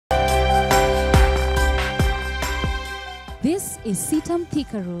This is CITAM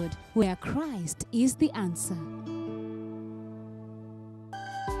Thika Road, where Christ is the answer.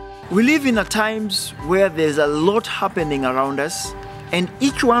 We live in a times where there's a lot happening around us, and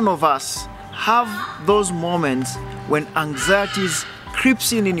each one of us have those moments when anxieties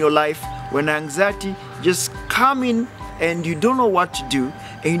creeps in your life, when anxiety just come in and you don't know what to do,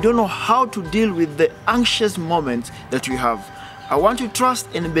 and you don't know how to deal with the anxious moments that we have. I want to trust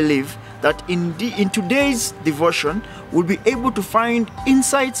and believe that in today's devotion, we'll be able to find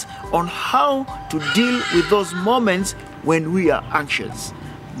insights on how to deal with those moments when we are anxious.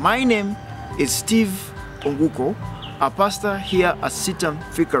 My name is Steve Onguko, a pastor here at CITAM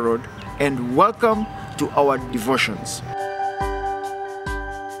Thika Road, and welcome to our devotions.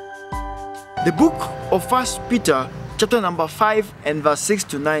 The book of 1 Peter chapter number 5 and verse 6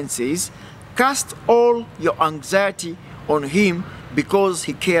 to 9 says, "Cast all your anxiety on him because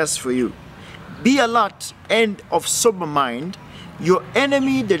he cares for you. Be alert and of sober mind. Your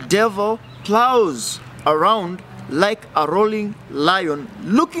enemy, the devil, plows around like a rolling lion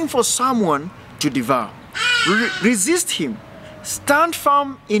looking for someone to devour. Resist him. Stand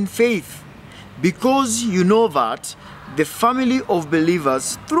firm in faith, because you know that the family of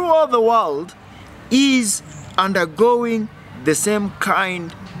believers throughout the world is undergoing the same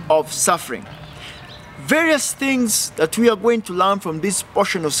kind of suffering." Various things that we are going to learn from this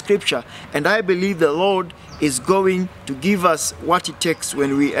portion of scripture, and I believe the Lord is going to give us what it takes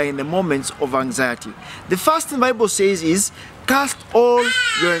when we are in the moments of anxiety. The first thing the Bible says is, cast all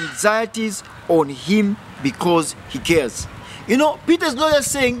your anxieties on him because he cares. You know, Peter's not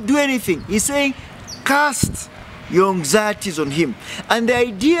just saying do anything, he's saying cast your anxieties on him. And the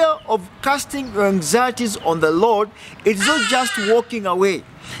idea of casting your anxieties on the Lord, it's not just walking away.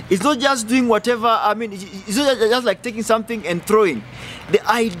 It's not just doing whatever, it's not just like taking something and throwing. The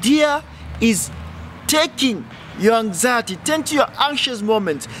idea is taking your anxiety, taking your anxious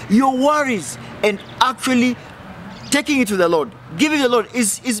moments, your worries, and actually taking it to the Lord. Giving it to the Lord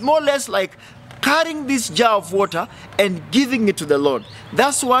is more or less like carrying this jar of water and giving it to the Lord.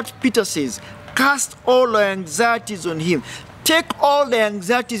 That's what Peter says. Cast all your anxieties on him. Take all the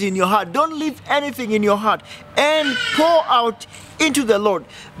anxieties in your heart. Don't leave anything in your heart, and pour out into the Lord,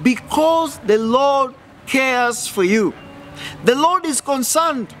 because the Lord cares for you. The Lord is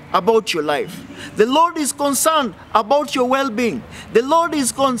concerned about your life. The Lord is concerned about your well-being. The Lord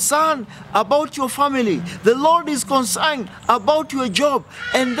is concerned about your family. The Lord is concerned about your job.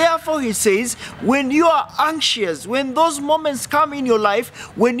 And therefore he says, when you are anxious, when those moments come in your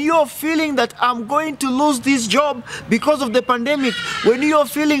life, when you are feeling that I'm going to lose this job because of the pandemic, when you are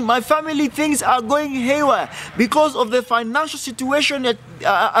feeling my family things are going haywire because of the financial situation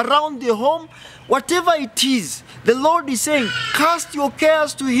around the home, whatever it is, the Lord is saying, cast your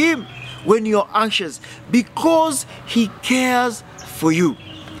cares to him when you're anxious, because he cares for you.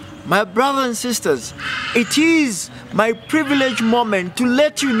 My brothers and sisters, it is my privileged moment to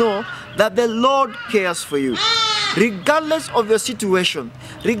let you know that the Lord cares for you. Regardless of your situation,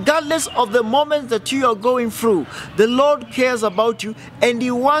 regardless of the moments that you are going through, the Lord cares about you, and he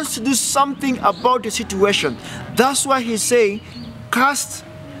wants to do something about your situation. That's why he's saying, cast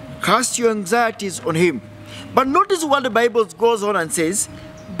your anxieties on him. But notice what the Bible goes on and says,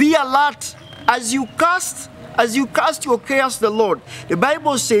 be alert as you cast your cares to the Lord. The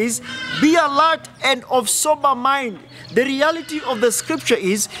Bible says, be alert and of sober mind. The reality of the scripture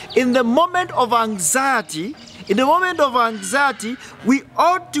is, in the moment of anxiety, we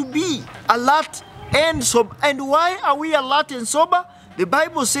ought to be alert and sober. And why are we alert and sober? The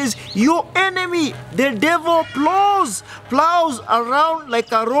Bible says, your enemy, the devil, plows around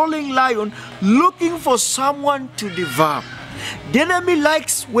like a rolling lion looking for someone to devour. The enemy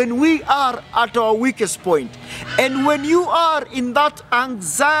likes when we are at our weakest point. And when you are in that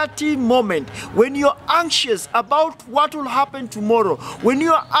anxiety moment, when you're anxious about what will happen tomorrow, when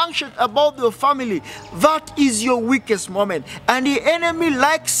you're anxious about your family, that is your weakest moment. And the enemy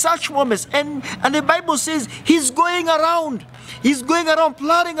likes such moments. And the Bible says he's going around,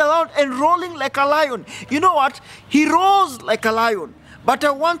 plodding around and rolling like a lion. You know what? He roars like a lion. But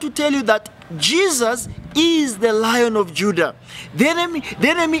I want to tell you that Jesus is the Lion of Judah. The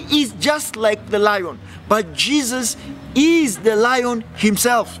enemy is just like the lion, but Jesus is the lion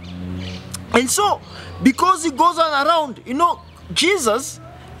himself. And so, because he goes on around, Jesus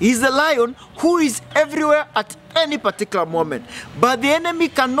is the lion who is everywhere at any particular moment. But the enemy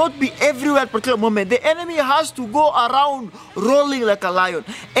cannot be everywhere at a particular moment. The enemy has to go around rolling like a lion.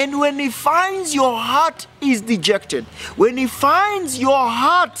 And when he finds your heart is dejected, when he finds your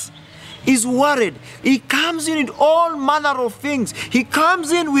heart is worried. He comes in with all manner of things. He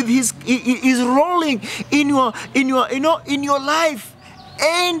comes in with his is rolling in your life,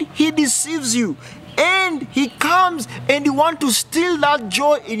 and he deceives you. And he comes and he wants to steal that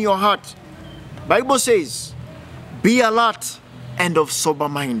joy in your heart. Bible says, be alert and of sober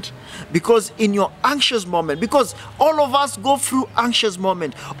mind. Because in your anxious moment, because all of us go through anxious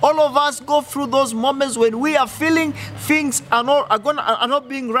moments, all of us go through those moments when we are feeling things are not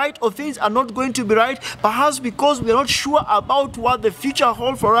being right, or things are not going to be right, perhaps because we are not sure about what the future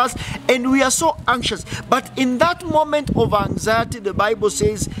holds for us, and we are so anxious. But in that moment of anxiety, the Bible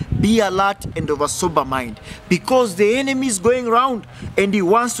says, be alert and of a sober mind, because the enemy is going around and he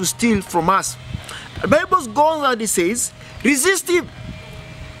wants to steal from us. The Bible goes on and it says, resist him.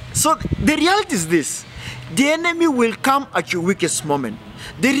 So the reality is this: the enemy will come at your weakest moment.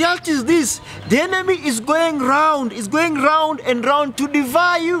 The reality is this: the enemy is going round and round to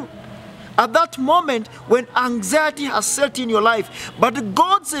devour you at that moment when anxiety has set in your life. But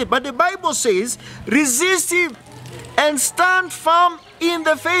the Bible says, resist him and stand firm in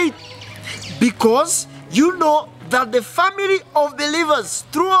the faith, because you know that the family of believers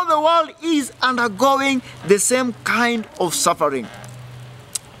throughout the world is undergoing the same kind of suffering.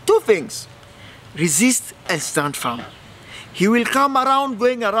 Two things: resist and stand firm. He will come around,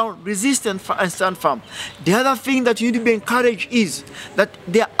 going around. Resist and stand firm. The other thing that you need to be encouraged is that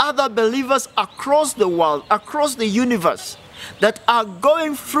there are other believers across the world, across the universe, that are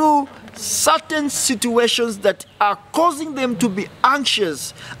going through certain situations that are causing them to be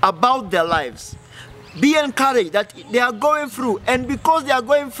anxious about their lives. Be encouraged that they are going through, and because they are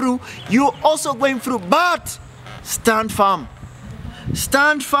going through, you're also going through. But stand firm.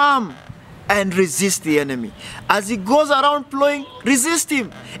 Stand firm and resist the enemy. As he goes around plowing, resist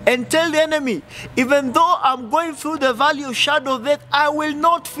him and tell the enemy, even though I'm going through the valley of shadow of death, I will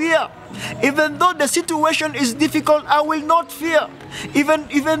not fear. Even though the situation is difficult, I will not fear.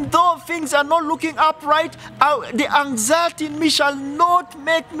 Even though things are not looking upright, the anxiety in me shall not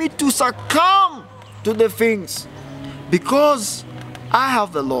make me to succumb to the things, because I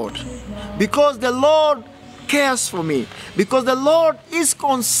have the Lord, because the Lord cares for me, because the Lord is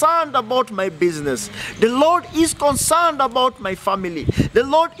concerned about my business, the Lord is concerned about my family, the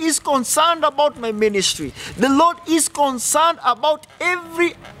Lord is concerned about my ministry, the Lord is concerned about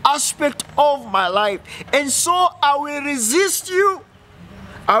every aspect of my life. And so I will resist you.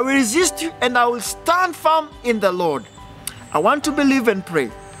 I will resist you, and I will stand firm in the Lord. I want to believe and pray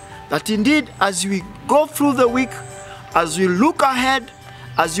that indeed, as we go through the week, as we look ahead,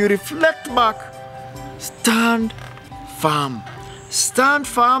 as you reflect back, stand firm. Stand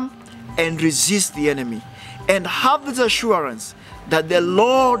firm and resist the enemy. And have this assurance that the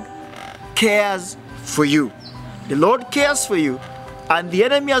Lord cares for you. The Lord cares for you. And the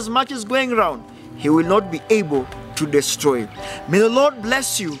enemy, as much as going around, he will not be able to destroy you. May the Lord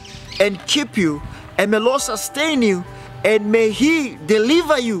bless you and keep you. And may the Lord sustain you. And may he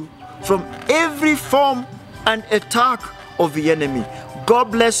deliver you from every form and attack of the enemy.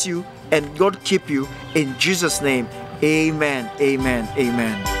 God bless you and God keep you in Jesus' name. Amen. Amen.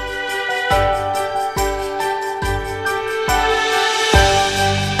 Amen.